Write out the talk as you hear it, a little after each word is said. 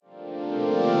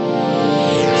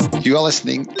You are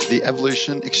listening to the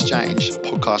Evolution Exchange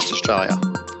Podcast Australia,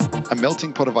 a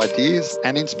melting pot of ideas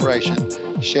and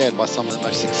inspiration shared by some of the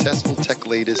most successful tech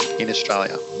leaders in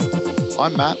Australia.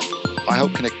 I'm Matt. I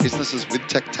help connect businesses with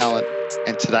tech talent,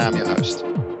 and today I'm your host.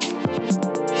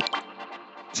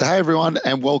 So hey everyone,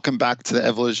 and welcome back to the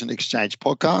Evolution Exchange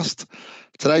Podcast.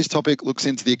 Today's topic looks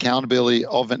into the accountability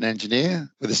of an engineer,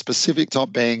 with a specific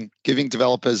top being giving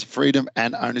developers freedom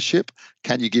and ownership.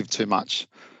 Can you give too much?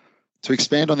 To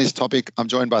expand on this topic, I'm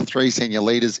joined by three senior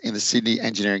leaders in the Sydney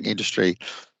engineering industry.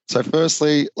 So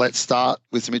firstly, let's start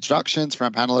with some introductions from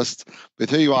our panelists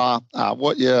with who you are,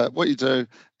 what you do,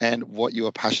 and what you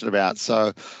are passionate about.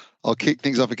 So I'll kick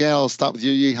things off again. I'll start with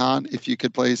you, Yihan, if you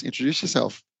could please introduce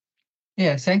yourself.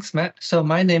 Yeah, thanks, Matt. So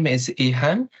my name is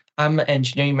Yihan. I'm an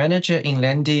engineering manager in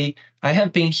Lendi. I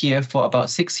have been here for about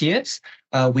 6 years.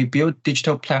 We build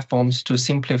digital platforms to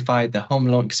simplify the home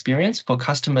loan experience for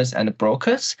customers and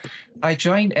brokers. I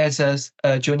joined as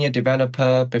a junior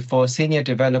developer, before senior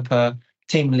developer,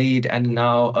 team lead, and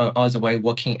now all the way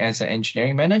working as an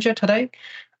engineering manager today.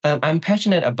 I'm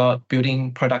passionate about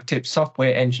building productive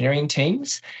software engineering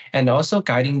teams and also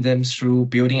guiding them through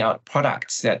building out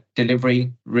products that deliver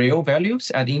real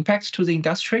values and impacts to the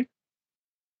industry.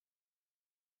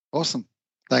 Awesome.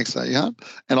 Thanks, Yihan.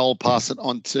 And I'll pass it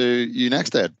on to you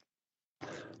next, Ed.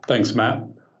 Thanks, Matt.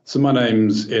 So my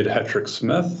name's Ed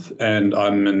Hatrick-Smith, and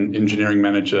I'm an engineering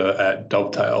manager at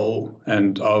Dovetail.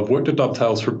 And I've worked at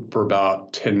Dovetail for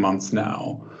about 10 months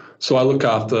now. So I look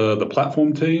after the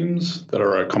platform teams that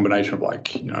are a combination of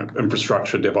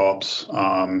infrastructure, DevOps,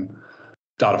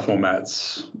 data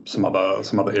formats, some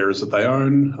other areas that they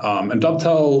own. And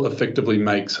Dovetail effectively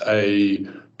makes a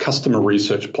customer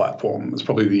research platform. It's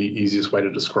probably the easiest way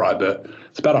to describe it.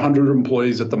 It's about 100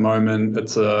 employees at the moment.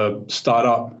 It's a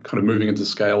startup kind of moving into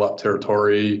scale-up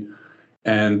territory.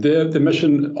 And their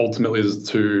mission ultimately is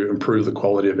to improve the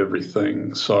quality of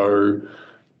everything. So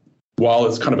while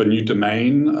it's kind of a new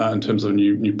domain in terms of a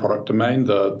new product domain,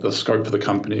 the scope for the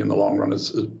company in the long run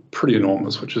is pretty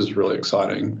enormous, which is really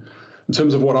exciting. In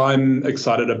terms of what I'm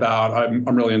excited about,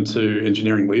 I'm really into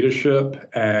engineering leadership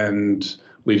and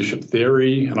leadership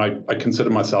theory, and I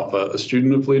consider myself a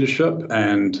student of leadership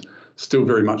and still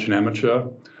very much an amateur.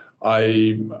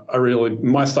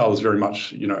 My style is very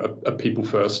much, a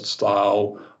people-first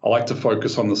style. I like to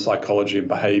focus on the psychology and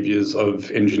behaviors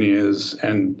of engineers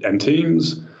and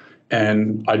teams,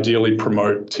 and ideally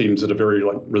promote teams that are very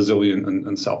resilient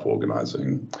and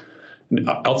self-organizing.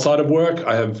 Outside of work,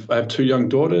 I have two young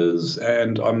daughters,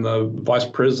 and I'm the vice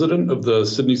president of the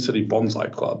Sydney City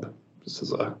Bonsai Club. This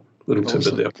is a little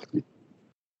tidbit there.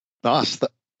 Nice.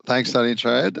 Thanks for that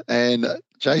intro, Ed. And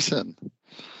Jason.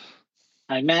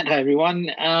 Hi, Matt. Hi,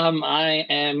 everyone. I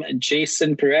am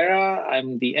Jason Pereira.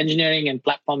 I'm the engineering and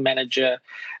platform manager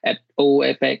at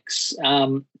OFX.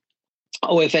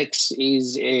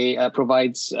 OFX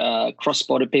provides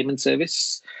cross-border payment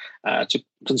service to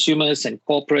consumers and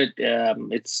corporate.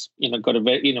 It's got a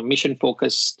very mission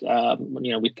focused.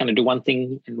 We kind of do one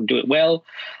thing and we do it well.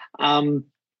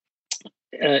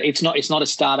 It's not a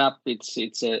startup. It's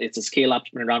a scale up.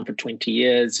 It's been around for 20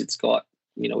 years. It's got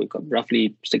we've got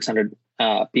roughly 600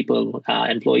 people,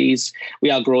 employees. We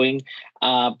are growing,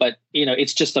 but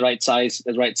it's just the right size,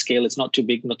 the right scale. It's not too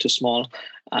big, not too small.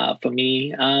 For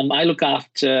me, I look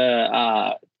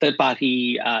after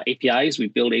third-party APIs. We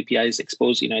build APIs,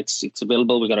 expose. It's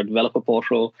available. We've got a developer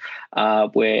portal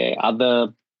where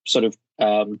other sort of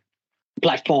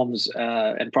platforms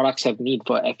and products have need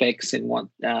for FX and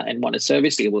want a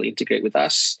service, they will integrate with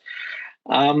us.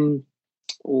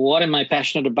 What am I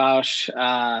passionate about?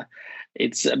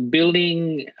 It's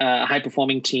building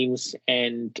high-performing teams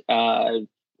and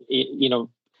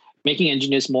making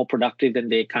engineers more productive than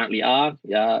they currently are.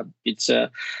 I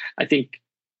think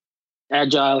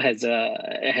Agile had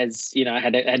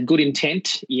good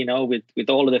intent. With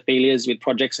all of the failures with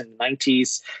projects in the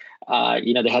 90s.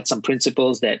 They had some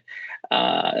principles that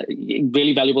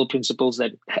really valuable principles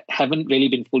that haven't really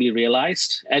been fully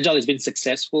realized. Agile has been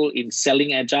successful in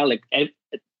selling Agile.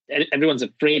 Everyone's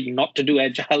afraid not to do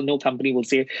Agile. No company will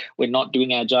say we're not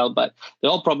doing Agile, but they're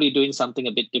all probably doing something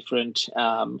a bit different.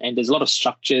 And there's a lot of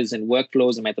structures and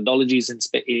workflows and methodologies in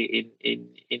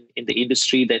the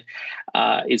industry that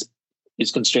is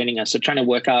constraining us. So trying to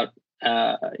work out,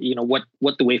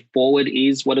 what the way forward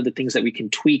is. What are the things that we can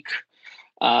tweak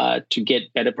to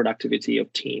get better productivity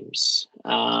of teams?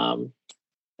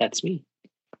 That's me.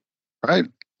 Right.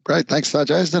 Great. Thanks,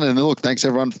 Jason. And look, thanks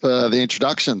everyone for the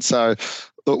introduction. So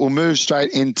we'll move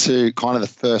straight into kind of the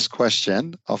first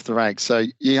question off the rank. So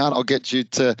Yihan, I'll get you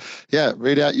to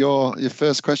read out your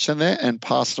first question there and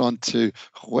pass it on to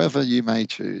whoever you may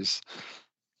choose.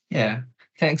 Yeah,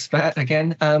 thanks, Matt,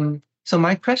 again. So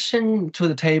my question to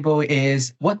the table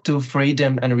is, what do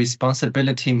freedom and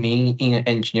responsibility mean in an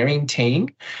engineering team?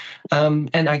 And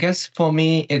I guess for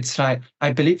me, it's like,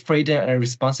 I believe freedom and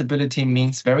responsibility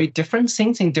means very different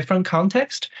things in different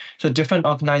contexts. So different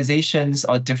organizations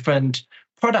or different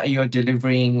product you're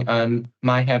delivering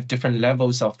might have different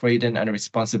levels of freedom and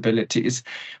responsibilities.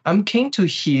 I'm keen to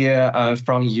hear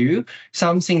from you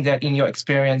something that in your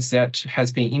experience that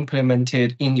has been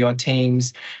implemented in your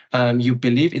teams, you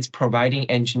believe it's providing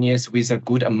engineers with a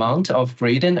good amount of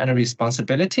freedom and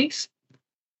responsibilities.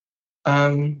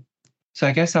 So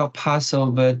I guess I'll pass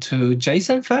over to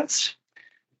Jason first.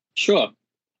 Sure.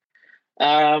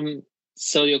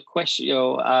 So your question,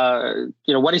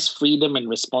 what is freedom and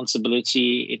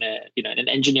responsibility in an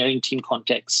engineering team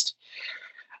context?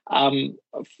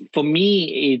 For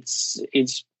me,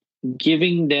 it's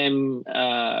giving them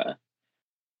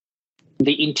the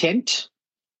intent,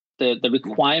 the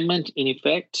requirement in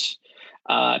effect,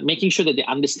 making sure that they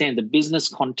understand the business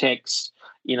context,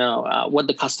 what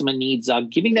the customer needs are,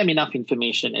 giving them enough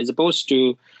information, as opposed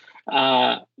to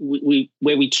where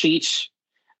we treat,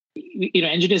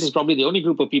 engineers is probably the only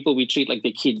group of people we treat like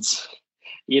they're kids.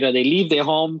 They leave their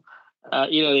home,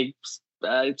 they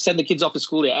send the kids off to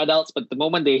school, they're adults, but the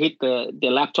moment they hit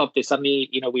their laptop, they suddenly,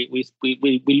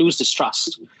 we lose this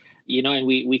trust. And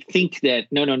we think that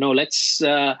no, let's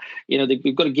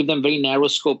we've got to give them very narrow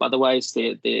scope, otherwise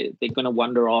they're going to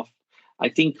wander off. I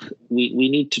think we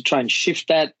need to try and shift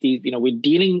that. We're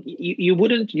dealing. You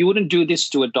wouldn't do this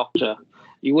to a doctor.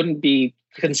 You wouldn't be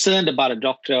concerned about a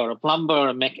doctor or a plumber or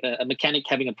a mechanic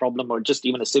having a problem, or just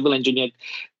even a civil engineer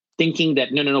thinking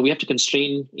that no, we have to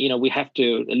constrain. We have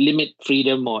to limit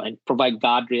freedom and provide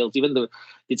guardrails. Even though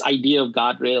this idea of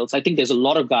guardrails, I think there's a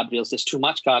lot of guardrails. There's too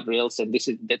much guardrails, and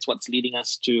that's what's leading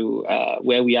us to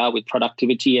where we are with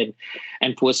productivity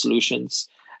and poor solutions.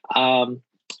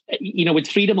 With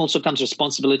freedom also comes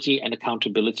responsibility and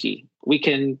accountability. We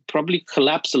can probably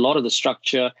collapse a lot of the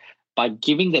structure by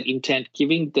giving that intent,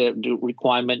 giving the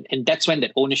requirement, and that's when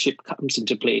that ownership comes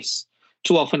into place.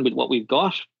 Too often with what we've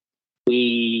got,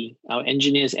 our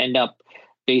engineers end up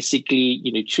basically,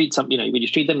 when you treat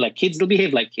them like kids, they'll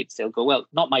behave like kids. They'll go, well,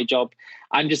 not my job.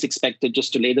 I'm just expected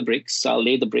just to lay the bricks. I'll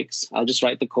lay the bricks. I'll just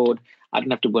write the code. I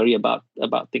don't have to worry about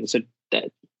things. So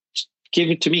that,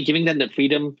 giving them that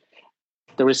freedom,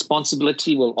 the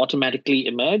responsibility will automatically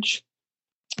emerge.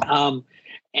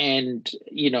 And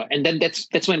then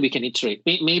that's when we can iterate.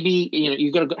 Maybe,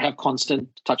 you've got to have constant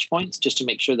touch points just to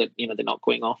make sure that, they're not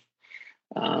going off.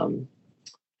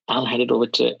 I'll hand it over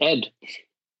to Ed.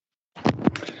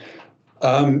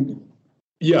 I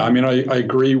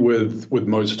agree with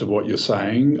most of what you're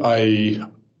saying. I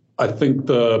think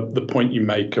the point you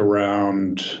make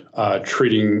around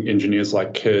treating engineers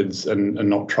like kids and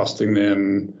not trusting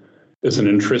them is an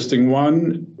interesting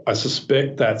one. I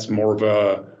suspect that's more of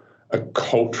a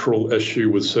cultural issue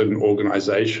with certain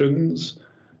organizations.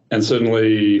 And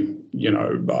certainly,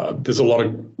 there's a lot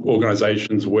of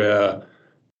organizations where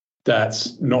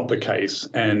that's not the case,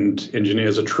 and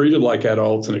engineers are treated like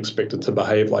adults and expected to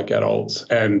behave like adults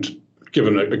and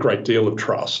given a great deal of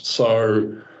trust.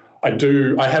 So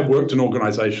I have worked in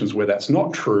organizations where that's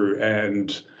not true,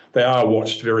 and they are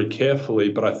watched very carefully.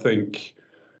 But I think,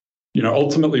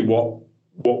 ultimately what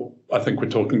I think we're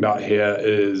talking about here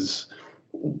is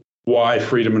why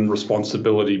freedom and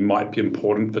responsibility might be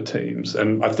important for teams.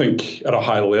 And I think at a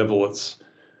high level, it's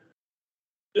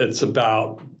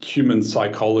about human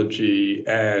psychology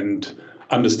and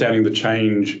understanding the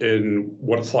change in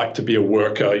what it's like to be a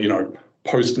worker,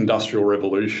 post-industrial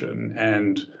revolution.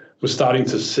 And we're starting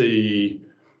to see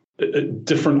a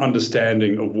different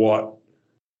understanding of what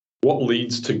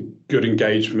leads to good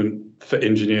engagement for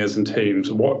engineers and teams,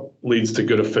 and what leads to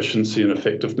good efficiency and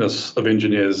effectiveness of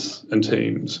engineers and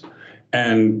teams.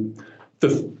 And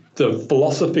the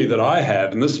philosophy that I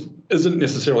have, and this isn't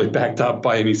necessarily backed up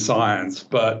by any science,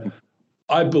 but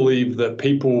I believe that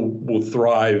people will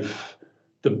thrive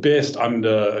the best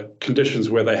under conditions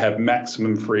where they have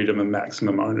maximum freedom and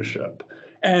maximum ownership.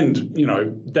 And,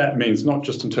 that means not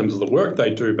just in terms of the work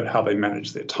they do, but how they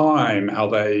manage their time, how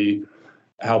they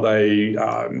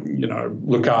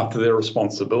look after their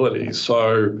responsibilities.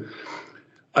 So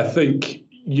I think,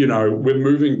 we're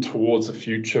moving towards a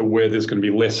future where there's going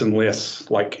to be less and less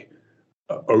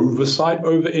oversight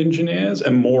over engineers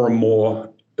and more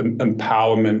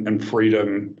empowerment and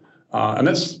freedom. And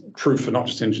that's true for not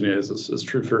just engineers, it's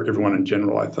true for everyone in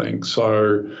general, I think.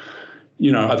 So,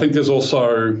 I think there's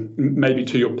also, maybe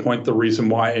to your point, the reason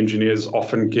why engineers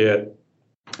often get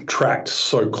tracked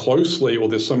so closely, or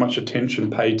there's so much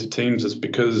attention paid to teams, is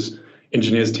because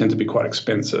engineers tend to be quite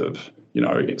expensive.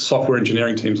 Software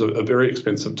engineering teams are very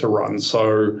expensive to run.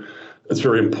 So it's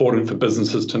very important for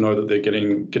businesses to know that they're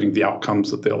getting the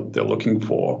outcomes that they're looking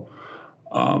for.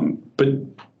 But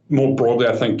more broadly,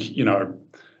 I think,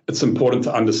 it's important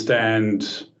to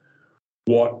understand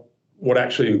what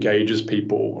actually engages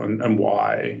people and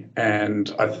why.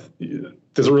 And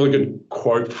there's a really good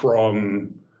quote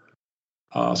from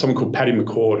someone called Patty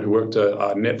McCord, who worked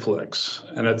at Netflix.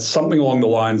 And it's something along the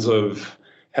lines of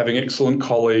having excellent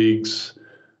colleagues,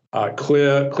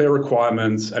 clear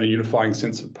requirements, and a unifying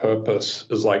sense of purpose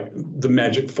is like the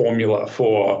magic formula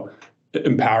for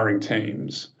empowering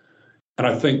teams. And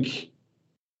I think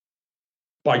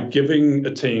by giving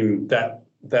a team that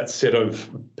set of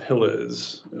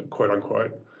pillars, quote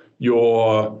unquote,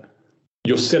 you're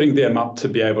setting them up to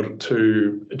be able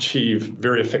to achieve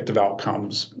very effective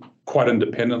outcomes quite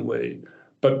independently.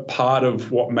 But part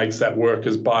of what makes that work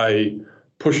is by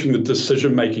pushing the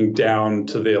decision-making down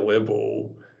to their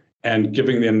level and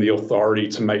giving them the authority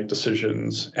to make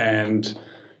decisions. And,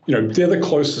 they're the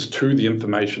closest to the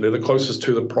information, they're the closest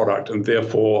to the product, and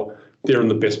therefore they're in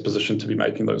the best position to be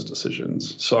making those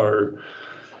decisions. So,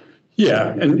 yeah,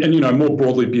 and more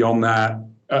broadly beyond that,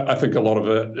 I think a lot of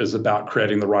it is about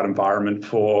creating the right environment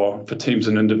for teams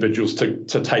and individuals to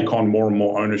take on more and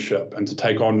more ownership and to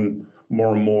take on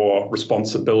more and more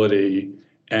responsibility.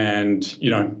 And,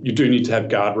 you do need to have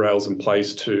guardrails in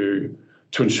place to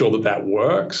ensure that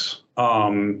works.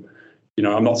 I'm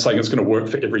not saying it's going to work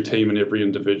for every team and every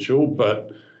individual,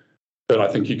 but I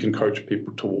think you can coach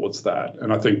people towards that.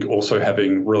 And I think also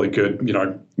having really good,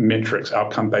 metrics,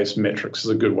 outcome-based metrics is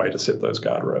a good way to set those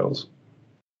guardrails.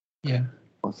 Yeah.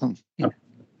 Awesome. Yeah.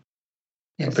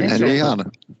 And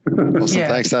Yihan. Awesome. Yeah.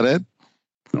 Thanks, Ed.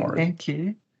 No worries. Thank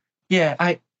you. Yeah,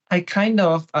 I kind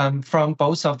of, from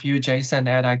both of you, Jason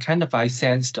and Ed, I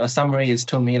sensed a summary is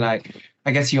to me like,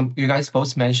 I guess you guys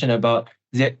both mentioned about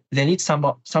they need some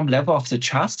level of the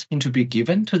trust to be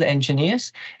given to the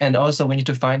engineers, and also we need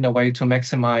to find a way to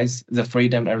maximize the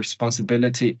freedom and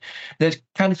responsibility. That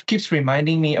kind of keeps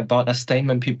reminding me about a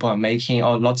statement people are making,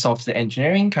 or lots of the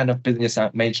engineering kind of business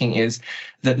are making, is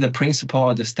the principle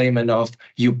or the statement of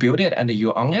you build it and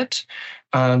you own it.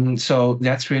 So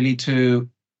that's really to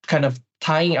kind of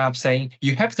tying up, saying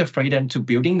you have the freedom to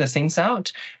building the things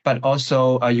out, but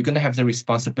also you're going to have the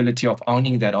responsibility of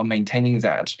owning that or maintaining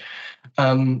that.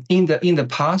 In the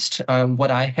past, what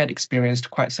I had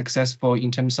experienced quite successful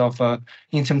in terms of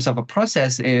a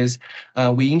process is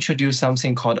we introduced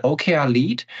something called OKR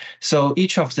lead. So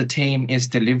each of the team is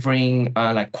delivering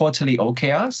like quarterly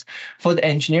OKRs. For the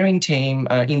engineering team,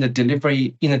 in the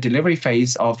delivery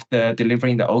phase of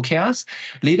delivering the OKRs,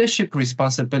 leadership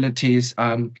responsibilities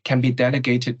can be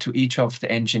delegated to each of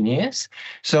the engineers.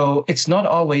 So it's not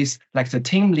always like the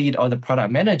team lead or the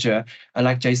product manager,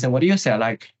 like Jason, what do you say?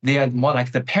 Like they are more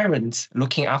like the parents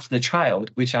looking after the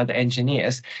child, which are the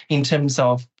engineers, in terms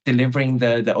of delivering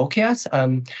the OKRs.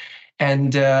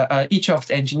 And each of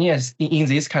the engineers in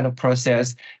this kind of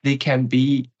process, they can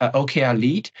be an OKR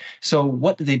lead. So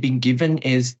what they've been given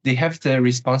is they have the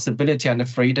responsibility and the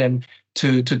freedom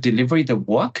to deliver the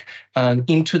work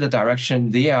into the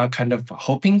direction they are kind of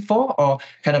hoping for, or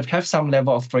kind of have some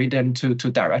level of freedom to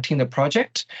directing the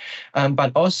project.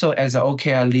 But also as an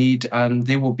OKR lead,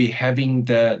 they will be having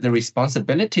the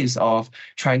responsibilities of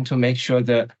trying to make sure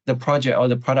the project or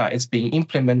the product is being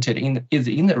implemented in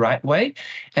the right way,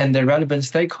 and the relevant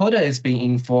stakeholder is being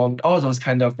informed, all those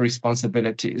kind of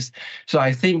responsibilities. So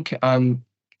I think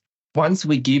once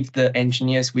we give the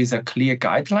engineers with a clear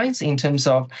guidelines in terms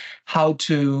of how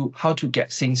to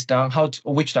get things done,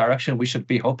 which direction we should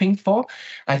be hoping for,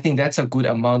 I think that's a good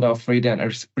amount of freedom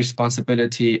and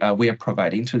responsibility we are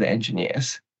providing to the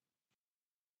engineers.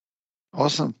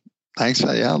 Awesome. Thanks,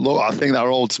 mate. Yeah, look, I think they're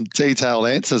all some detailed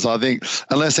answers. I think,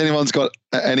 unless anyone's got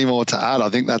any more to add, I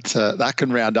think that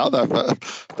can round up that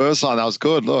first line. That was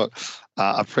good. Look,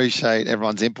 appreciate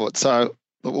everyone's input. So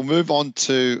we'll move on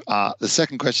to the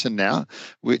second question now,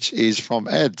 which is from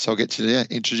Ed. So I'll get you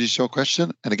to introduce your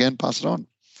question and again, pass it on.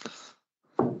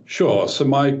 Sure. So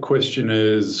my question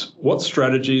is, what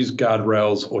strategies,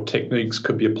 guardrails, or techniques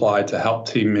could be applied to help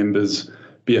team members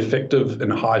be effective in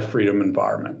high freedom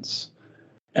environments?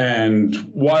 And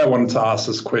why I wanted to ask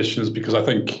this question is because I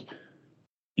think,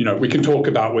 we can talk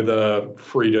about whether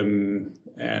freedom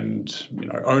and,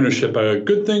 ownership are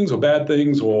good things or bad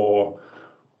things, or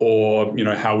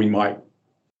how we might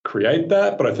create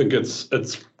that. But I think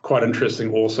it's quite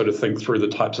interesting also to think through the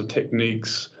types of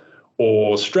techniques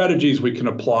or strategies we can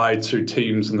apply to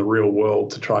teams in the real world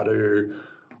to try to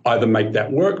either make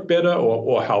that work better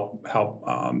or help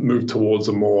move towards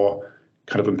a more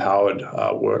kind of empowered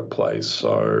workplace.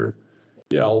 So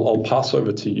yeah, I'll pass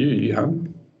over to you,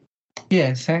 Yihan.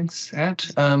 Yeah, thanks, Ed.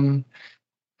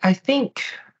 I think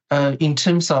in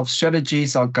terms of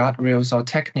strategies or guardrails or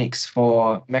techniques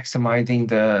for maximizing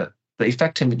the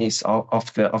effectiveness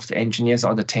of the engineers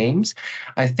or the teams,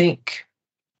 I think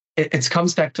it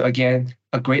comes back to, again,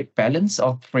 a great balance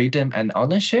of freedom and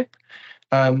ownership.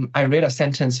 I read a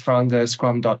sentence from the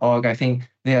scrum.org. I think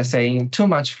they are saying too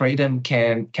much freedom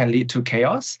can lead to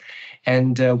chaos.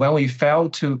 And when we fail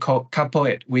to couple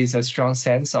it with a strong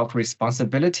sense of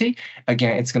responsibility,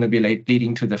 again, it's going to be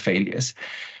leading to the failures.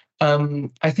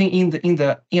 I think in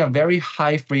a very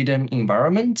high freedom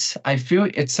environment, I feel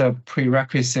it's a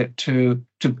prerequisite to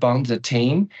bond the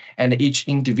team and each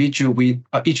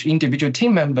individual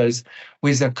team members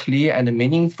with a clear and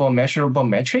meaningful measurable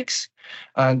metrics.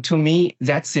 To me,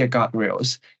 that's their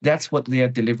guardrails. That's what they are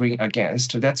delivering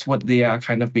against. That's what they are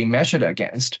kind of being measured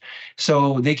against.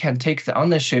 So they can take the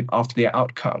ownership of their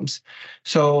outcomes.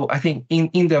 So I think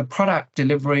in the product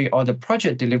delivery or the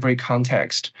project delivery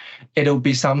context, it'll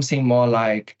be something more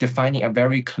like defining a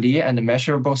very clear and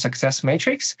measurable success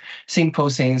matrix, simple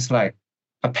things like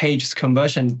a page's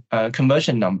conversion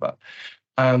number.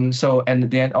 And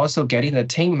then also getting the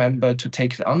team member to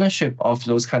take the ownership of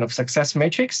those kind of success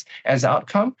metrics as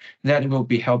outcome, that will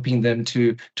be helping them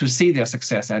to see their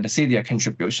success and see their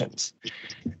contributions.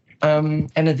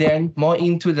 And then more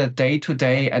into the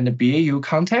day-to-day and the BAU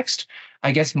context,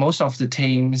 I guess most of the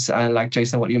teams, like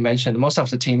Jason, what you mentioned, most of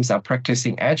the teams are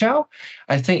practicing Agile.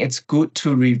 I think it's good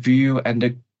to review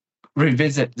and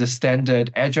revisit the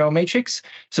standard Agile matrix.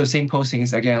 So simple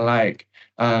things, again, like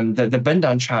the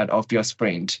burn-down chart of your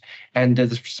sprint and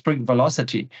the sprint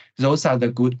velocity. Those are the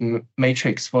good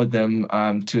metrics for them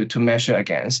to measure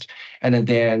against. And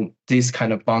then this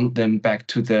kind of bond them back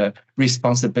to the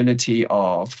responsibility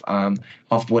of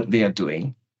what they are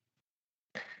doing.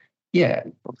 Yeah,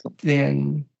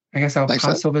 then I guess I'll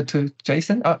pass over to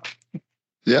Jason.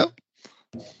 Yeah.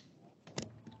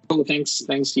 Oh, thanks,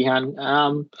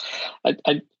 Yihan.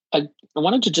 I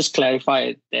wanted to just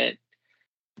clarify that.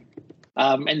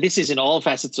 And this is in all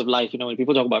facets of life. When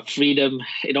people talk about freedom,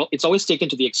 it's always taken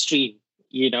to the extreme.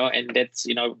 And that's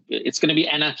it's going to be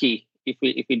anarchy if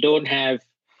we don't have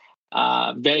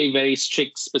very, very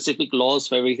strict specific laws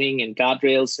for everything and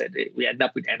guardrails. We end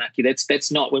up with anarchy.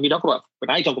 That's not when I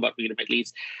talk about freedom, at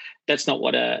least. That's not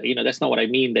what that's not what I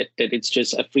mean. That it's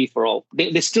just a free for all.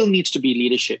 There still needs to be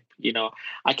leadership.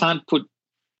 I can't put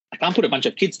a bunch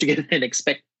of kids together and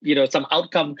expect some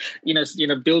outcome.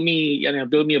 Build me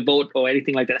a boat or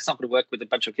anything like that. That's not going to work with a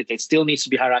bunch of kids. There still needs to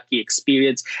be hierarchy,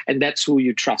 experience, and that's who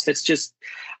you trust. That's just,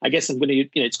 I guess,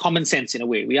 it's common sense in a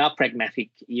way. We are pragmatic,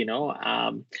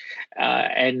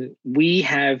 and we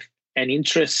have an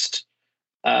interest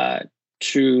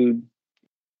to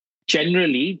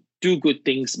generally do good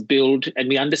things, build, and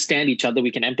we understand each other.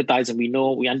 We can empathize, and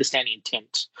we understand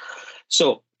intent.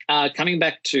 So. Coming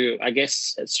back to, I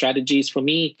guess, strategies for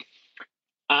me,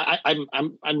 I'm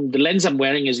the lens I'm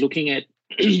wearing is looking at,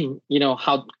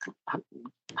 how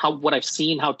what I've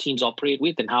seen, how teams operate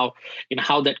with, and how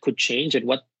that could change, and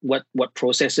what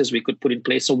processes we could put in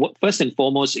place. So first and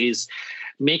foremost is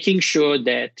making sure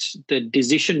that the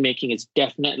decision making is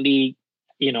definitely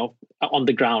on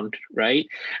the ground, right?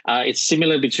 It's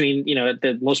similar between,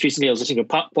 the most recently I was listening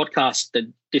to a podcast, the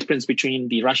difference between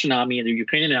the Russian army and the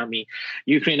Ukrainian army.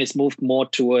 Ukraine has moved more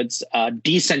towards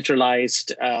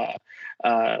decentralized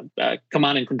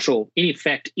command and control. In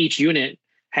effect, each unit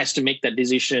has to make that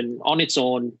decision on its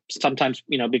own, sometimes,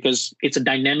 because it's a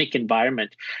dynamic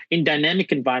environment. In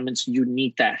dynamic environments, you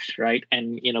need that, right?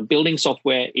 And, building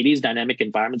software, it is dynamic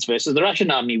environments versus the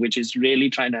Russian army, which is really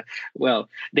trying to,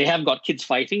 they have got kids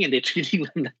fighting and they're treating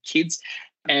them like kids.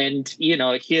 And,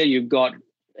 here you've got,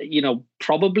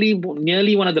 probably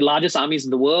nearly one of the largest armies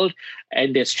in the world,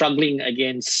 and they're struggling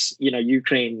against,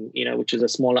 Ukraine, which is a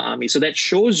smaller army. So that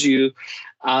shows you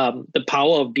the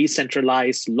power of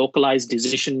decentralized, localized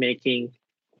decision making.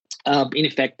 In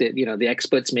effect, the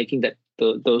experts making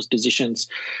those decisions.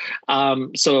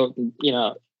 So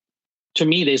to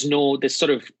me, there's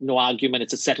sort of no argument.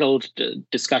 It's a settled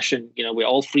discussion. We're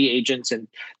all free agents, and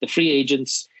the free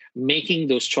agents making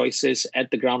those choices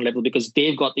at the ground level because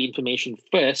they've got the information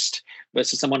first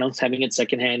versus someone else having it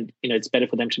secondhand. It's better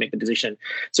for them to make the decision.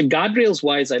 So guardrails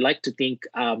wise, I like to think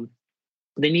there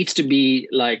needs to be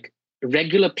like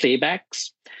regular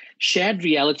playbacks. Shared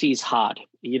reality is hard.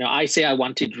 I say I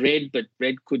wanted red, but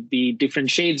red could be different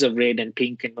shades of red and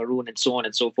pink and maroon and so on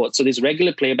and so forth. So there's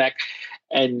regular playback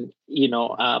and,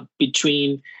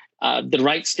 between the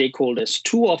right stakeholders.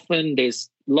 Too often there's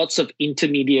lots of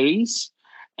intermediaries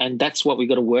and that's what we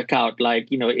got to work out. Like,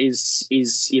 is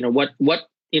what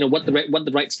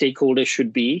the right stakeholders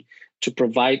should be to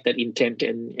provide that intent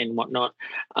and whatnot.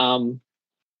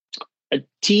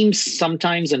 Teams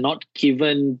sometimes are not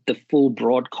given the full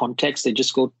broad context. They're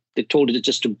told it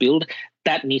just to build.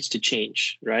 That needs to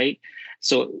change, right?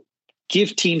 So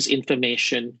give teams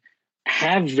information,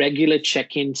 have regular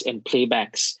check-ins and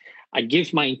playbacks. I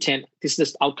give my intent. This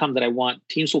is the outcome that I want.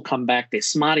 Teams will come back. They're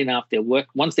smart enough. They work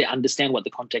once they understand what the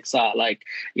contexts are, like,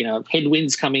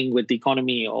 headwinds coming with the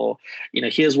economy, or,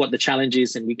 here's what the challenge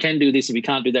is, and we can do this and we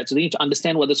can't do that. So they need to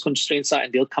understand what those constraints are,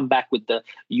 and they'll come back with the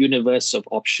universe of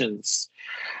options.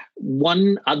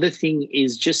 One other thing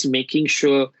is just making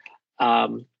sure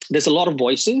there's a lot of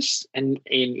voices, and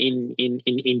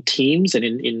in teams and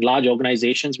in large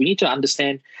organizations, we need to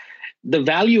understand the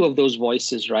value of those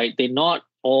voices, right? They're not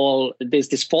all, there's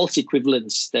this false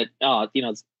equivalence that,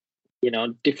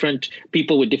 different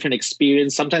people with different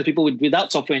experience, sometimes people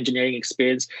without software engineering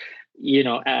experience,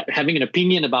 having an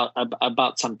opinion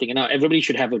about something. And now everybody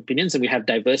should have opinions, and we have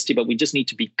diversity, but we just need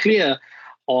to be clear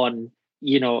on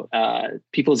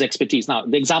people's expertise. Now,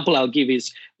 the example I'll give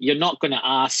is, you're not going to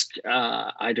ask,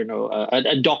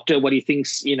 a doctor what he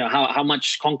thinks, how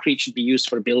much concrete should be used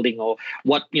for a building, or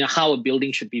what, how a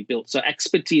building should be built. So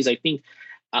expertise, I think,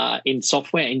 in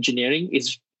software engineering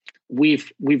is we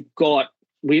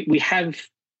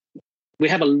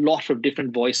have a lot of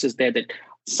different voices there that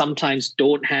sometimes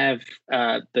don't have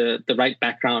the right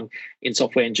background in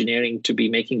software engineering to be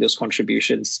making those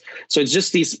contributions. So it's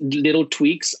just these little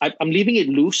tweaks. I'm leaving it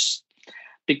loose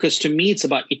because to me, it's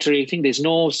about iterating. There's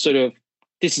no sort of,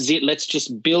 this is it, let's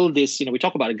just build this. We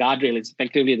talk about a guardrail. It's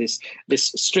effectively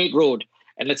this straight road,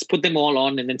 and let's put them all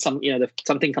on. And then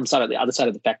something comes out of the other side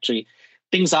of the factory.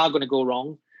 Things are going to go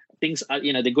wrong. Things are,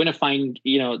 they're going to find,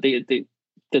 the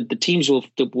teams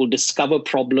will discover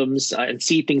problems and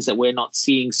see things that we're not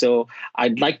seeing. So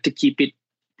I'd like to keep it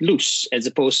loose, as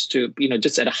opposed to,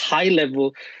 just at a high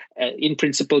level, in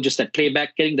principle, just that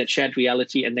playback, getting that shared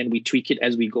reality, and then we tweak it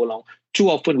as we go along. Too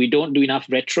often we don't do enough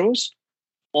retros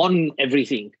on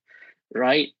everything,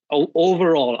 right?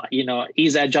 Overall,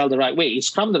 is Agile the right way? Is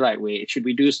Scrum the right way? Should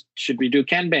we do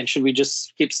Kanban? Should we just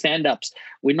skip stand-ups?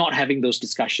 We're not having those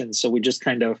discussions. So we just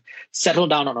kind of settle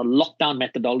down on a lockdown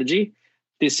methodology.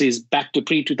 This is back to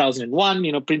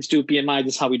pre-2001, Prince 2 PMI.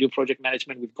 This is how we do project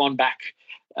management. We've gone back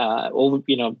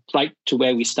right to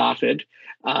where we started.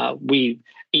 It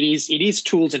is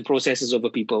tools and processes over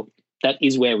people. That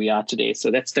is where we are today.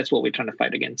 So that's what we're trying to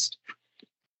fight against.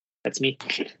 That's me.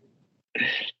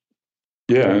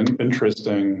 Yeah,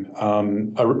 interesting.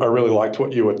 I really liked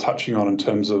what you were touching on in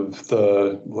terms of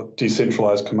the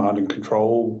decentralized command and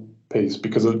control piece,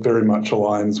 because it very much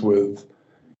aligns with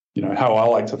how I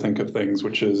like to think of things,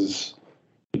 which is,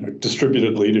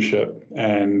 distributed leadership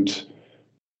and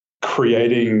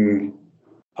creating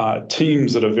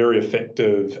teams that are very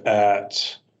effective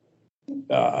at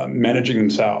managing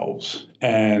themselves.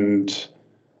 And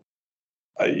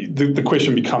the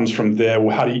question becomes from there,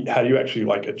 well, how do you actually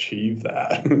achieve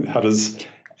that?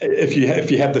 If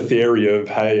you have the theory of,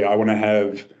 hey, I want to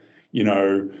have,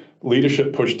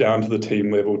 leadership pushed down to the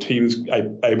team level, teams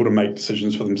able to make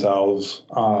decisions for themselves,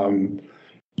 and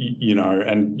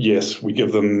yes, we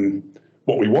give them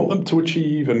what we want them to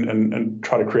achieve and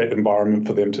try to create an environment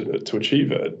for them to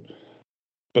achieve it.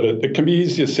 But it can be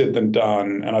easier said than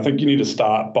done. And I think you need to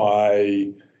start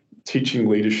by teaching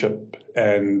leadership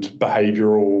and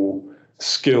behavioral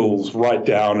skills right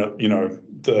down at,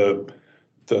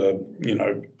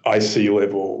 the IC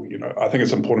level. I think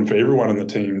it's important for everyone in the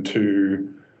team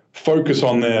to focus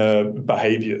on their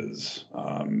behaviors.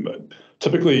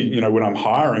 Typically, when I'm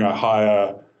hiring, I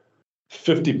hire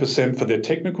 50% for their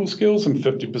technical skills and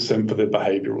 50% for their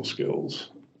behavioral skills.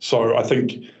 So I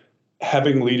think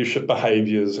having leadership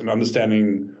behaviors and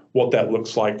understanding what that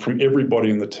looks like from everybody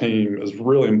in the team is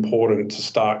really important to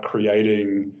start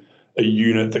creating a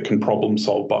unit that can problem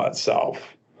solve by itself.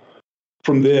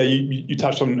 From there, you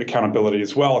touched on accountability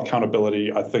as well.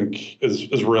 Accountability, I think,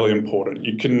 is really important.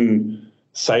 You can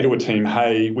say to a team,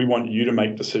 hey, we want you to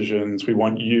make decisions. We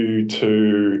want you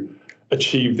to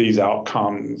achieve these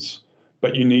outcomes,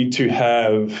 but you need to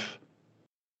have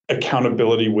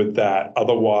accountability with that.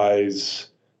 Otherwise,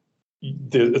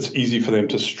 it's easy for them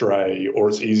to stray, or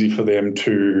it's easy for them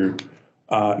to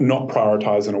not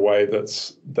prioritize in a way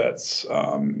that's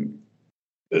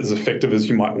as effective as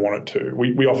you might want it to.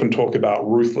 We often talk about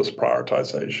ruthless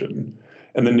prioritization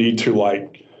and the need to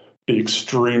be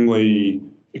extremely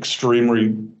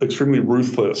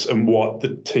ruthless in what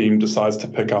the team decides to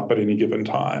pick up at any given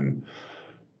time.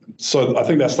 So I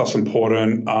think that stuff's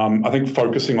important. I think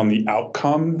focusing on the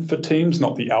outcome for teams,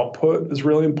 not the output, is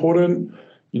really important.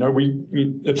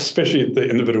 We especially at the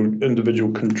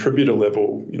individual contributor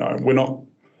level,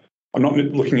 I'm not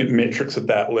looking at metrics at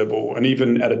that level. And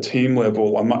even at a team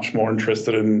level, I'm much more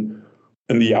interested in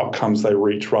the outcomes they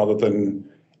reach rather than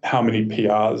how many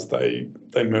PRs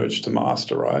they merge to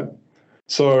master, right?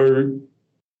 So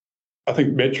I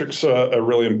think metrics are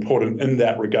really important in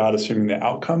that regard, assuming they're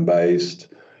outcome based.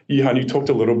 Yihan, you talked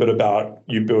a little bit about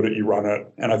you build it, you run it,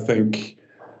 and I think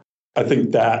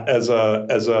that as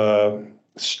a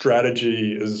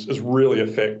strategy is really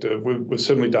effective. We've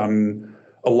certainly done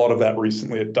a lot of that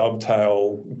recently at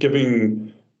Dovetail,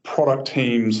 giving product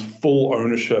teams full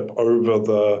ownership over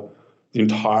the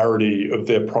entirety of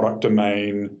their product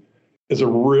domain is a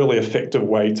really effective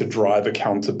way to drive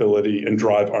accountability and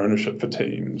drive ownership for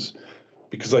teams,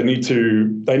 because they need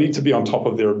to be on top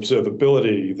of their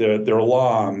observability, their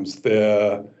alarms,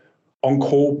 their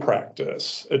on-call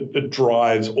practice. It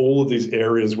drives all of these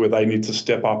areas where they need to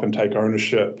step up and take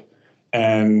ownership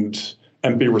and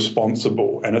be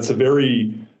responsible. And it's a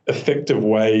very effective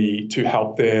way to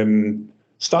help them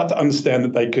start to understand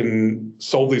that they can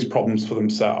solve these problems for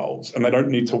themselves and they don't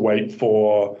need to wait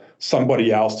for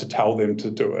somebody else to tell them to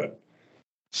do it.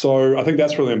 So I think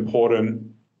that's really important,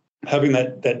 having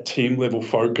that team level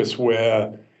focus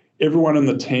where everyone in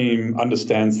the team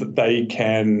understands that they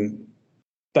can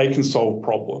solve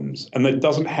problems, and it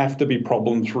doesn't have to be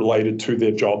problems related to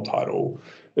their job title.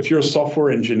 If you're a software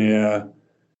engineer,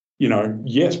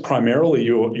 yes, primarily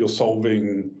you're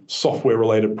solving software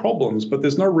related problems, but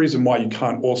there's no reason why you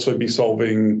can't also be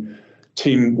solving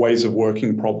team ways of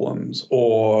working problems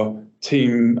or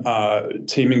team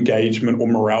engagement or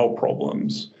morale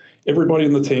problems. Everybody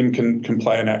in the team can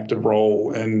play an active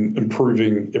role in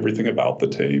improving everything about the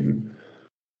team.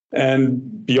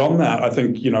 And beyond that, I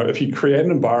think, if you create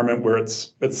an environment where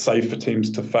it's safe for teams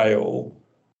to fail,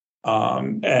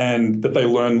 and that they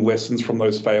learn lessons from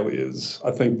those failures,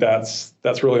 I think that's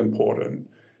really important.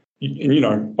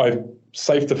 And, by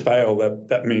safe to fail,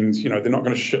 that means, they're not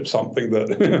going to ship something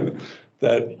that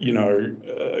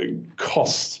that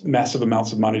costs massive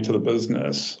amounts of money to the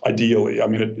business. Ideally, I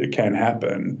mean, it can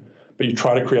happen, but you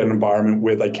try to create an environment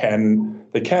where they can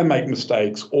make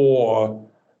mistakes, or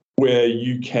where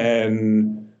you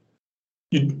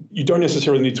don't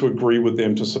necessarily need to agree with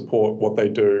them to support what they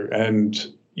do. And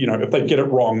if they get it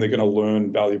wrong, they're going to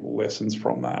learn valuable lessons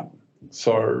from that.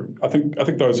 So I think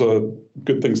those are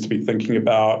good things to be thinking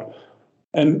about.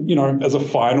 And as a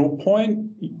final point,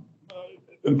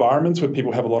 environments where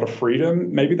people have a lot of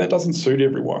freedom, maybe that doesn't suit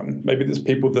everyone. Maybe there's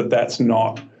people that's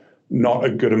not a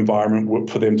good environment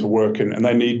for them to work in, and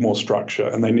they need more structure,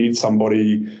 and they need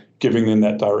somebody giving them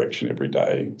that direction every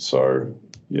day. So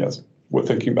yes, we're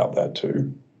thinking about that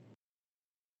too.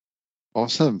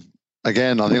 Awesome.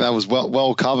 Again, I think that was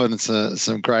well covered, and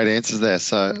some great answers there.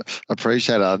 So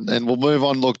appreciate it. And we'll move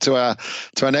on. Look to our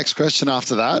next question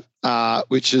after that,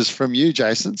 which is from you,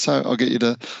 Jason. So I'll get you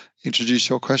to introduce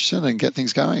your question and get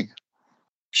things going.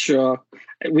 Sure.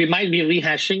 We might be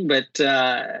rehashing, but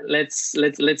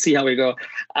let's see how we go.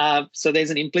 So there's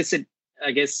an implicit,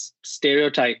 I guess,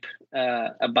 stereotype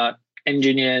about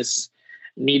engineers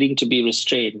needing to be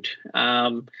restrained.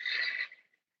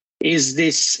 Is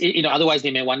this, otherwise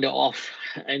they may wander off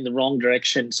in the wrong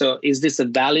direction. So is this a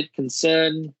valid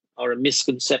concern or a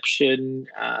misconception?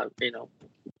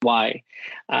 Why?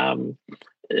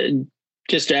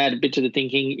 Just to add a bit to the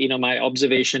thinking, my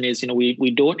observation is,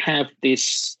 we don't have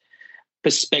this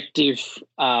perspective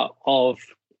of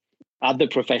other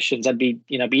professions. I'd be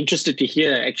interested to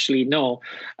hear. Actually, no,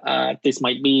 this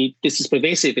is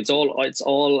pervasive. It's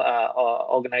all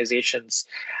organizations.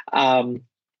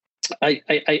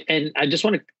 I just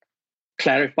want to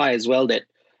clarify as well that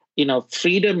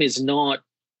freedom is not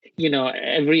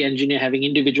every engineer having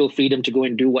individual freedom to go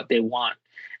and do what they want.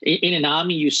 In an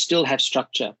army, you still have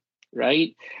structure,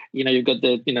 right? You've got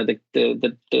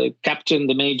the captain,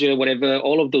 the major, whatever,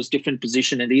 all of those different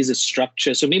positions, and there is a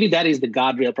structure. So maybe that is the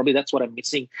guardrail. Probably that's what I'm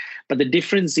missing. But the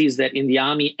difference is that in the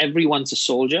army, everyone's a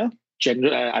soldier.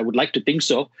 I would like to think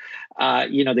so.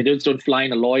 They don't fly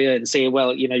in a lawyer and say,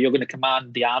 well, you're going to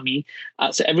command the army.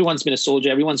 So everyone's been a soldier.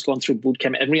 Everyone's gone through boot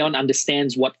camp. Everyone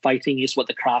understands what fighting is, what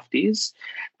the craft is.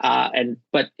 And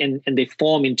they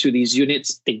form into these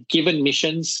units. They're given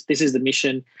missions. This is the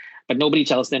mission. But nobody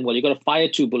tells them, well, you've got to fire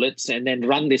 2 bullets and then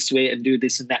run this way and do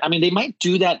this and that. I mean, they might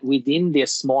do that within their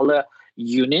smaller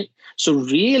unit. So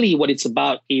really what it's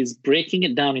about is breaking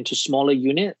it down into smaller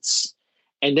units,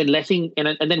 and then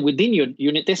and then within your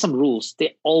unit, there's some rules. There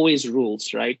are always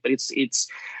rules, right? But it's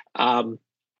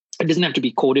it doesn't have to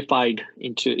be codified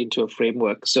into a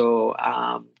framework. So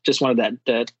just wanted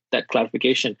that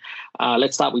clarification.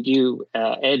 Let's start with you,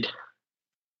 Ed.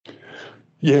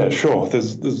 Yeah, sure.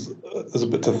 There's a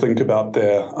bit to think about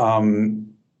there.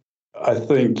 I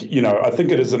think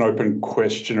it is an open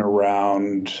question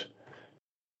around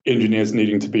engineers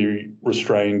needing to be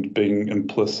restrained being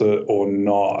implicit or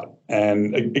not.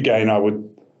 And again, I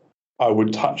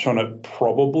would touch on it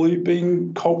probably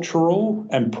being cultural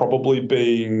and probably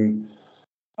being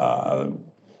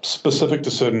specific to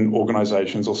certain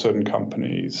organizations or certain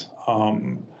companies.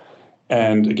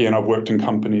 And again, I've worked in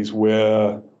companies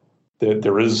where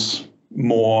there is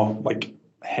more like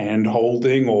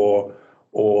hand-holding or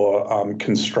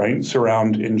constraints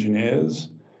around engineers.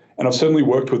 And I've certainly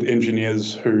worked with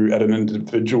engineers who, at an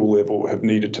individual level, have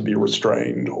needed to be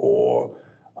restrained or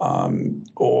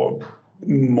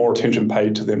more attention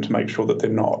paid to them to make sure that they're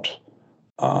not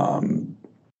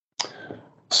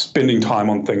spending time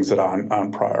on things that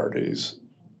aren't priorities.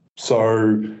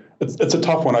 So it's a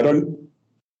tough one. I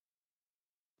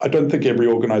don't think every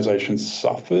organization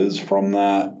suffers from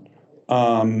that.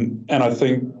 And I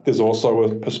think there's also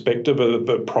a perspective of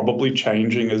it probably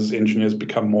changing as engineers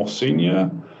become more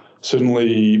senior.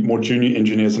 Certainly, more junior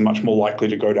engineers are much more likely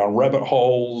to go down rabbit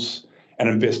holes and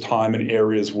invest time in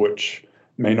areas which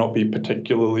may not be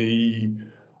particularly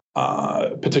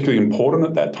important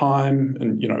at that time.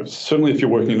 And certainly, if you're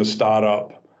working in a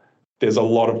startup, there's a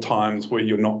lot of times where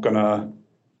you're going to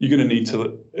need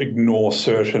to ignore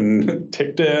certain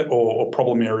tech debt or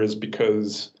problem areas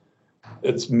because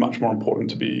it's much more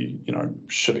important to be,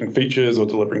 shipping features or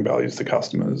delivering values to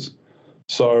customers.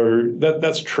 So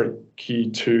that's tricky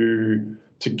to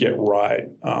get right.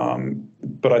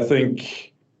 But I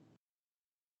think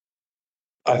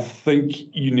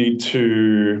you need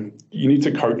to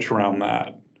coach around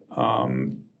that.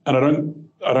 And I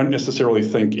don't necessarily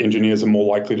think engineers are more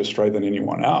likely to stray than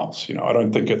anyone else. I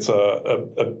don't think it's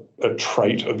a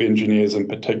trait of engineers in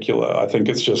particular. I think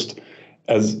it's just,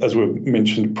 as we've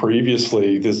mentioned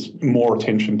previously, there's more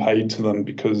attention paid to them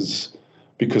because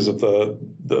of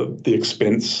the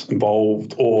expense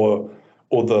involved or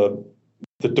the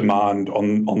demand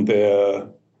on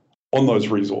those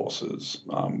resources,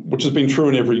 which has been true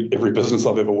in every business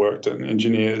I've ever worked in.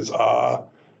 Engineers have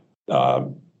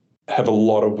a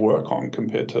lot of work on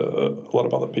compared to a lot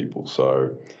of other people.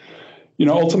 So,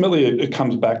 ultimately it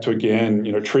comes back to, again,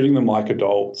 treating them like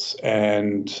adults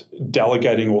and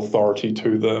delegating authority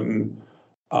to them,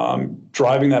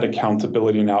 driving that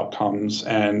accountability and outcomes.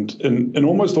 And in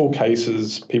almost all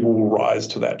cases, people will rise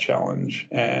to that challenge.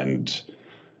 And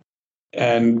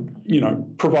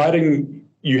providing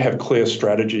you have clear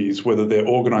strategies, whether they're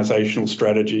organizational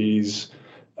strategies,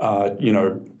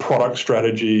 product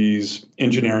strategies,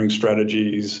 engineering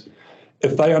strategies,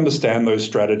 if they understand those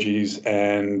strategies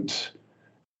and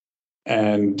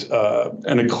are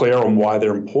clear on why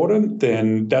they're important,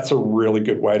 then that's a really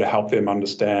good way to help them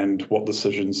understand what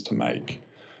decisions to make.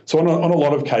 So on a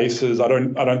lot of cases, I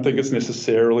don't think it's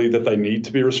necessarily that they need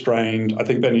to be restrained. I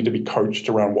think they need to be coached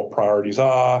around what priorities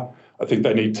are. I think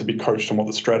they need to be coached on what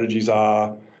the strategies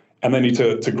are, and they need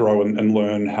to grow and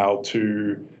learn how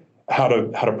to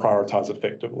prioritize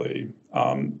effectively.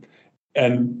 And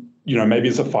maybe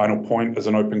as a final point, as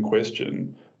an open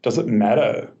question, does it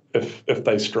matter if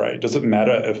they stray? Does it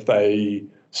matter if they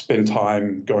spend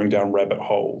time going down rabbit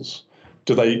holes?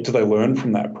 Do they learn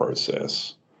from that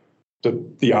process?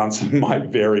 The answer might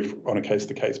vary on a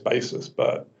case-to-case basis,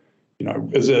 but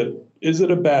is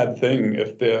it a bad thing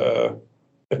if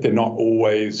they're not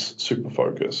always super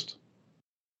focused?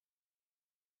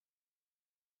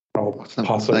 I'll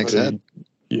pass over to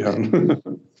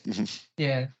Yihan.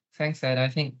 Yeah. Thanks, Ed. I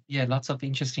think, lots of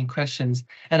interesting questions.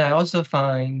 And I also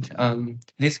find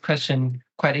this question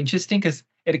quite interesting because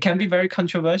it can be very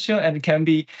controversial and it can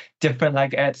be different,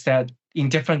 like Ed said, in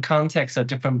different contexts or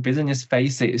different business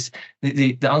phases.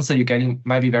 The answer you're getting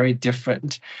might be very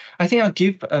different. I think I'll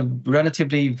give a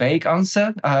relatively vague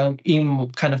answer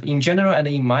in general and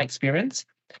in my experience.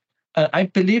 I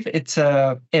believe we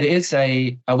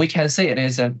can say it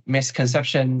is a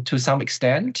misconception to some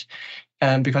extent.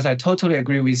 Because I totally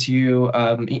agree with you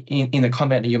in the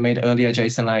comment you made earlier,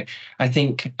 Jason. I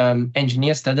think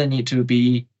engineers doesn't need to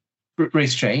be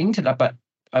restrained, but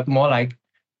more like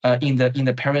in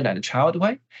the parent and child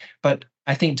way. But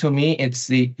I think to me, it's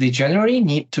they generally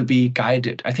need to be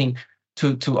guided. I think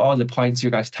to all the points you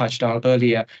guys touched on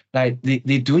earlier, like they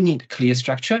do need clear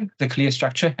structure. The clear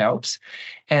structure helps,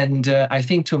 and I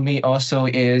think to me also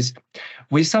is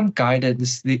with some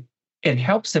guidance it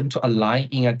helps them to align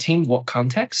in a teamwork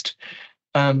context.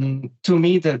 To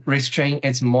me, the restraint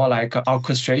is more like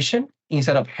orchestration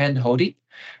instead of hand holding.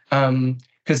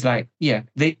 Because they are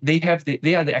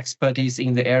the expertise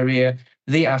in the area.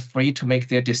 They are free to make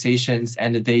their decisions,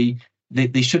 and they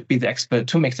should be the expert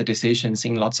to make the decisions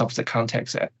in lots of the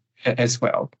contexts as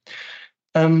well.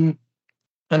 And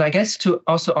I guess to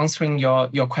also answering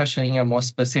your question in a more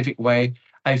specific way,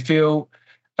 I feel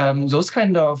those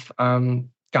kind of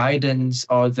guidance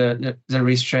or the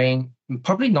restraint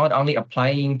probably not only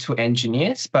applying to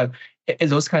engineers, but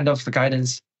those kind of the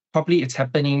guidance probably it's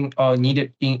happening or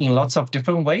needed in lots of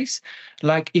different ways.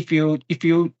 Like if you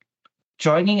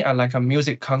joining a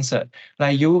music concert,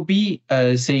 like you will be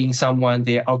seeing someone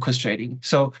they're orchestrating,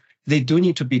 so they do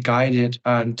need to be guided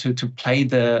to play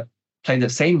the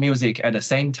same music at the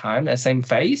same time, at the same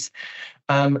phase,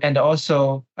 and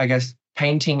also I guess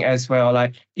painting as well.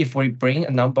 Like if we bring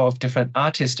a number of different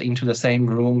artists into the same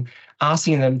room,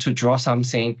 asking them to draw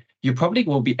something, you probably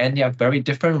will be ending up very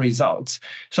different results.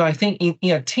 So I think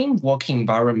in a team working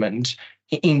environment,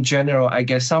 in general, I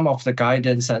guess some of the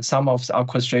guidance and some of the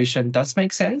orchestration does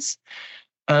make sense.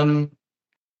 And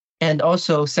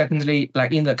also, secondly,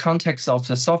 like in the context of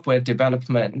the software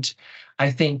development,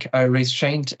 I think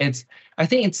restraint, it's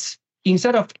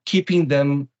instead of keeping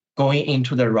them going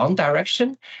into the wrong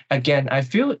direction, again, I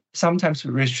feel sometimes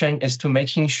restraint is to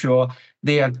making sure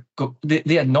they are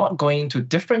not going to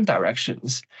different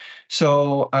directions.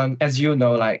 So as you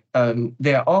know, like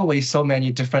there are always so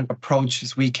many different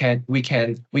approaches we can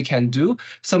do,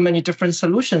 so many different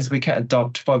solutions we can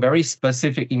adopt for very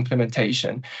specific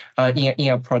implementation in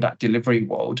a product delivery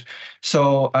world.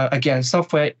 So again,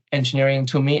 software engineering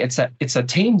to me, it's a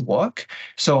teamwork.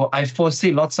 So I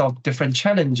foresee lots of different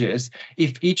challenges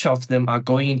if each of them are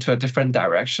going into a different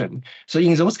direction. So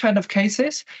in those kind of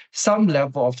cases, some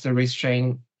level of the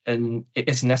restraint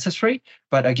is necessary,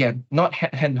 but again, not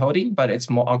hand-holding, but it's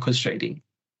more orchestrating.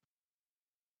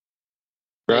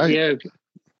 Right. Yeah.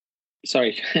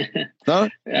 Sorry. No,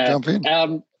 jump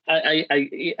in.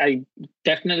 I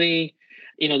definitely,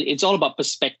 it's all about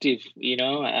perspective,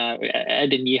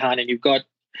 Ed and Yihan, and you've got,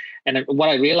 and what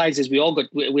I realize is we're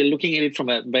looking at it from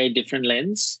a very different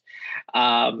lens.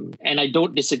 And I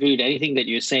don't disagree with anything that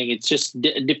you're saying. It's just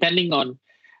depending on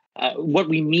what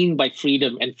we mean by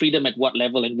freedom, and freedom at what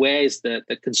level, and where is the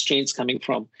constraints coming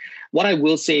from. What I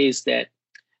will say is that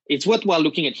it's worthwhile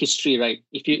looking at history, right?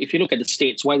 If you look at the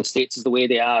States, why the States is the way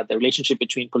they are, the relationship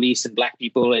between police and Black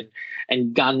people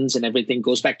and guns and everything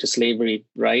goes back to slavery,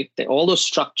 right? All those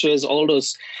structures, all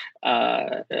those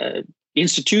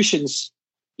institutions,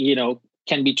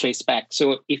 can be traced back.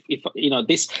 So if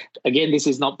this, again, this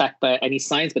is not backed by any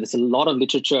science, but there's a lot of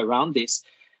literature around this.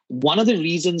 One of the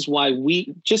reasons why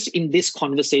we, just in this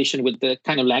conversation with the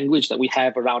kind of language that we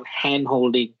have around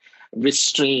hand-holding,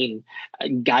 restraint,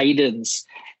 guidance,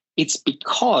 it's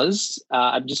because,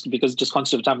 just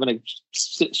conscious of time, I'm going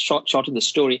to shorten the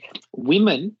story.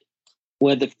 Women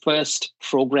were the first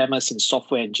programmers and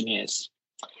software engineers.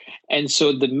 And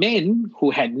so the men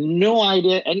who had no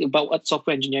idea about what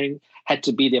software engineering had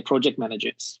to be their project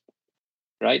managers.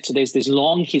 Right, so there's this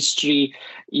long history,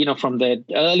 from the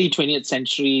early 20th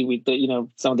century with the,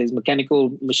 some of these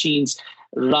mechanical machines,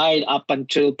 right up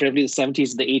until probably the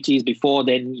 70s, the 80s. Before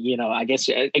then, I guess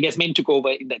men took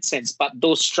over in that sense. But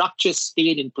those structures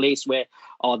stayed in place where,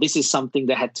 this is something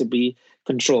that had to be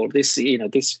controlled. This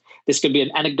could be an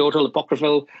anecdotal,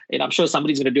 apocryphal, and I'm sure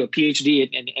somebody's going to do a PhD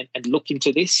and look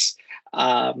into this,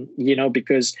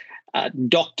 because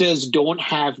doctors don't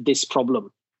have this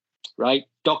problem, right?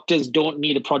 Doctors don't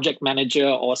need a project manager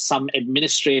or some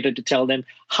administrator to tell them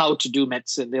how to do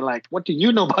medicine. They're like, what do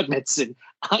you know about medicine?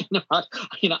 I know,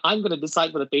 I'm going to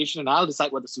decide for the patient and I'll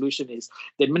decide what the solution is.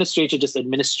 The administrator just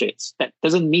administrates. That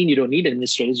doesn't mean you don't need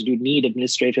administrators. You do need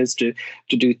administrators to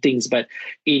do things. But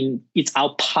it's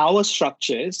our power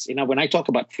structures. When I talk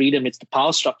about freedom, it's the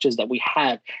power structures that we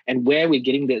have and where we're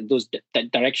getting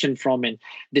that direction from, and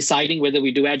deciding whether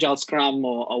we do Agile Scrum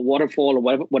or Waterfall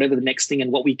or whatever the next thing,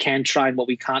 and what we can try and what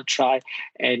we can't try,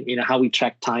 and how we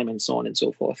track time and so on and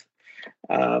so forth.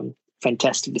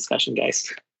 Fantastic discussion,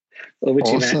 guys. Over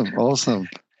to you, Matt. Awesome.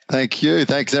 Thank you.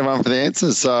 Thanks everyone for the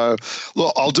answers. So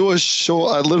look, I'll do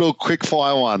a little quick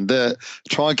fire one to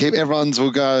try and keep everyone's,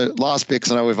 we'll go last bit,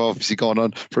 because I know we've obviously gone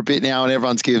on for a bit now and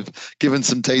everyone's given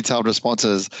some detailed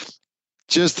responses.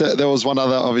 Just there was one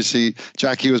other, obviously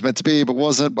Jackie was meant to be, but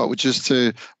wasn't, but just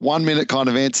to 1 minute kind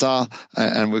of answer,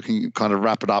 and we can kind of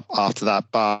wrap it up after that.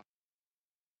 But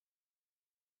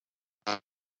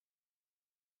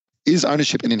is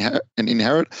ownership an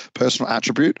inherent personal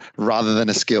attribute rather than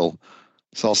a skill?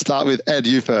 So I'll start with Ed,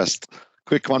 you first.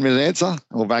 Quick 1 minute answer, and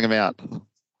we'll bang them out.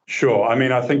 Sure. I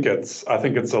mean, I think it's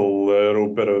a little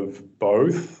bit of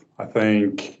both. I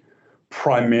think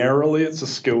primarily it's a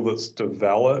skill that's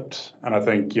developed, and I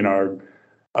think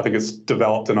it's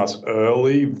developed in us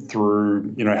early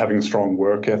through having a strong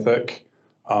work ethic.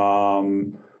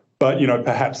 But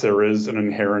perhaps there is an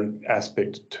inherent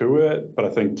aspect to it. But I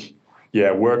think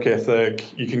work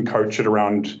ethic, you can coach it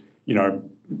around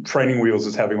training wheels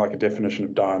as having like a definition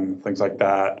of done, things like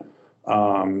that.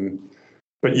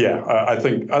 But I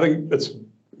think it's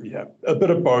a bit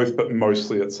of both, but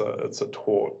mostly it's a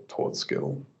taught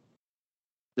skill.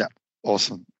 Yeah,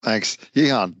 awesome. Thanks,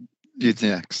 Yihan. You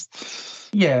next.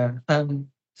 Yeah.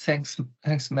 Thanks,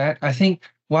 Matt. I think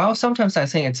sometimes I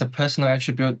think it's a personal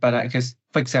attribute, but because,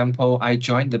 for example, I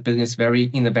joined the business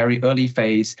in a very early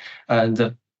phase,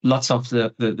 lots of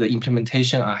the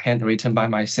implementation are handwritten by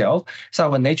myself. So I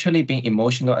will naturally be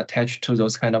emotional attached to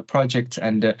those kind of projects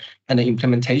and the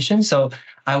implementation. So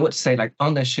I would say like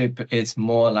ownership is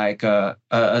more like an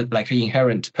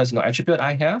inherent personal attribute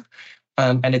I have.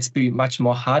 And it's be much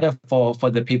more harder for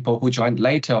the people who joined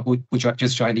later, who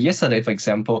just joined yesterday, for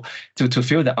example, to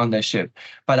feel the ownership.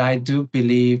 But I do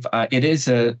believe it is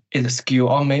a skill,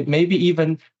 or maybe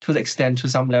even to the extent, to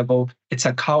some level, it's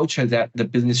a culture that the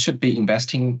business should be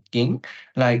investing in.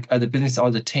 Like the business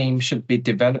or the team should be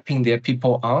developing their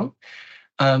people on.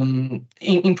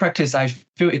 In practice, I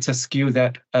feel it's a skill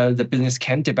that the business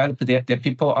can develop their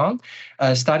people on,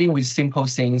 starting with simple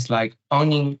things like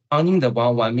owning the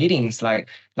one-on-one meetings, like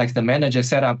the manager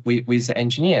set up with the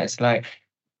engineers, like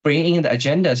bringing in the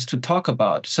agendas to talk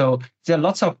about. So there are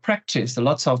lots of practice,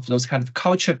 lots of those kind of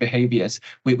culture behaviors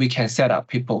we can set up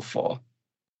people for.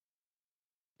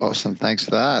 Awesome, thanks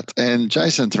for that. And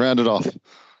Jason, to round it off.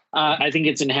 I think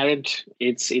it's inherent.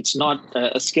 It's not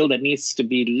a skill that needs to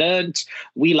be learned.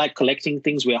 We like collecting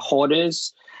things. We're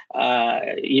hoarders.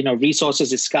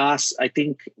 Resources is scarce. I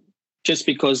think just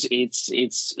because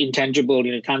it's intangible,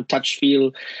 you can't touch,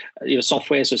 feel,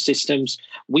 softwares or systems.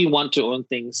 We want to own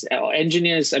things. Our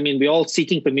engineers, we're all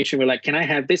seeking permission. We're like, can I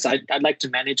have this? I'd like to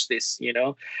manage this.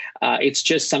 It's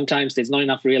just sometimes there's not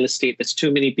enough real estate. There's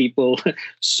too many people,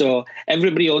 so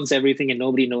everybody owns everything and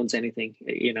nobody owns anything.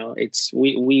 It's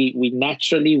we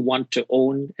naturally want to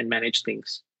own and manage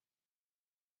things.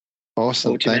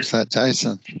 Awesome, thanks for that,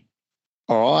 Jason.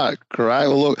 All right, great.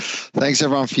 Well, look, thanks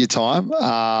everyone for your time,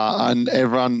 and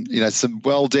everyone, some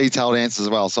well-detailed answers as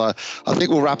well. So I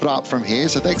think we'll wrap it up from here.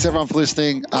 So thanks everyone for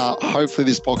listening. Hopefully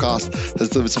this podcast has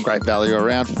delivered some great value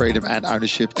around freedom and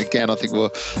ownership. Again, I think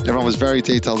everyone was very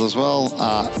detailed as well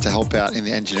to help out in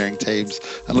the engineering teams,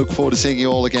 and look forward to seeing you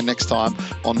all again next time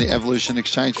on the Evolution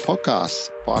Exchange podcast.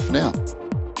 Bye for now.